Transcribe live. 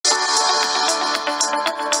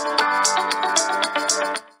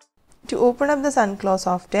To open up the Sunclaw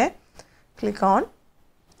software, click on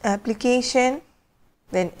Application,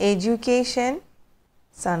 then Education,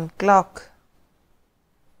 Sunclock.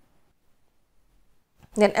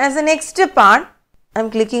 Then as the next part, I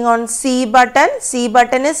am clicking on C button. C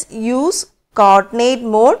button is Use Coordinate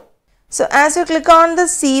Mode. So as you click on the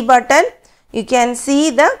C button, you can see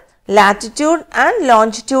the latitude and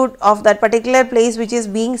longitude of that particular place which is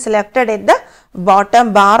being selected at the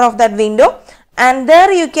bottom bar of that window, and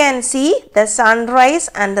there you can see the sunrise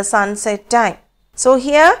and the sunset time. So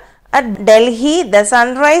here at Delhi, the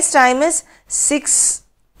sunrise time is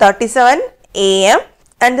 6:37 am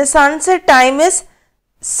and the sunset time is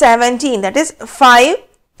 17, that is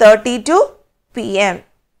 5:32 pm.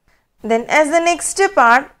 Then as the next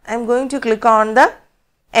part, I am going to click on the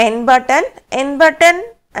N button. N button,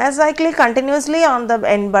 as I click continuously on the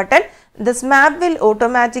N button, this map will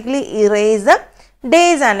automatically erase the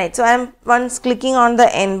days and nights. So I am once clicking on the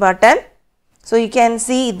N button. So you can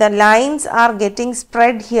see the lines are getting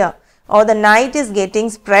spread here, or the night is getting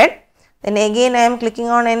spread. Then again I am clicking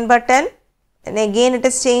on N button, and again it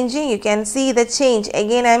is changing. You can see the change.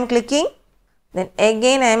 Again I am clicking, then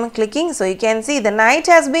again I am clicking. So you can see the night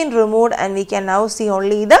has been removed and we can now see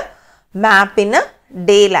only the map in a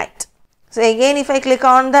daylight. So again if I click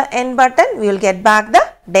on the N button, we will get back the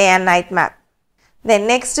day and night map. Then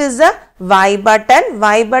next is the Y button.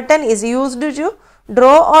 Y button is used to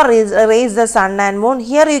draw or erase the sun and moon.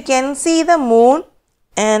 Here you can see the moon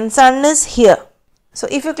and sun is here. So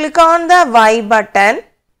if you click on the Y button,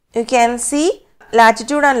 you can see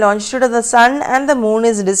latitude and longitude of the sun and the moon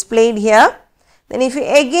is displayed here. Then if you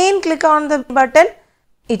again click on the button,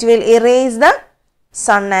 it will erase the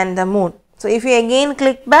sun and the moon. So if you again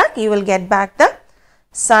click back, you will get back the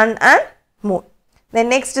sun and moon. Then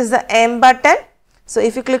next is the M button. So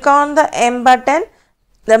if you click on the M button,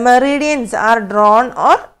 the meridians are drawn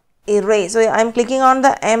or erased. So I am clicking on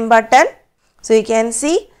the M button. So you can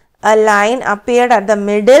see a line appeared at the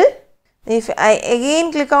middle. If I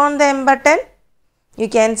again click on the M button, you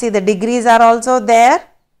can see the degrees are also there.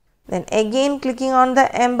 Then again clicking on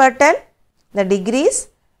the M button, the degrees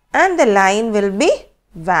and the line will be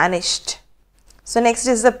vanished. So next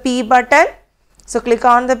is the P button. So click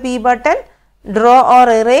on the P button, draw or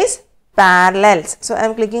erase parallels. So I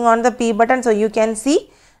am clicking on the P button. So you can see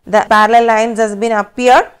the parallel lines has been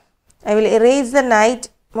appeared. I will erase the night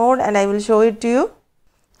mode and I will show it to you.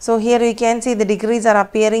 So here you can see the degrees are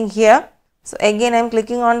appearing here. So again I am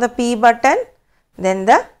clicking on the P button, then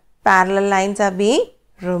the parallel lines are being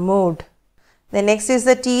removed. The next is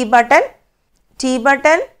the T button. T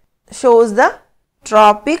button shows the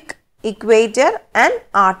tropic, equator and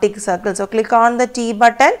Arctic circle. So click on the T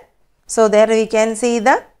button. So there we can see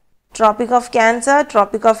the Tropic of Cancer,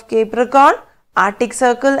 Tropic of Capricorn, Arctic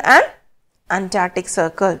circle and Antarctic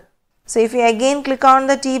circle. So if you again click on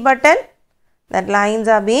the T button, that lines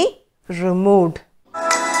are being removed.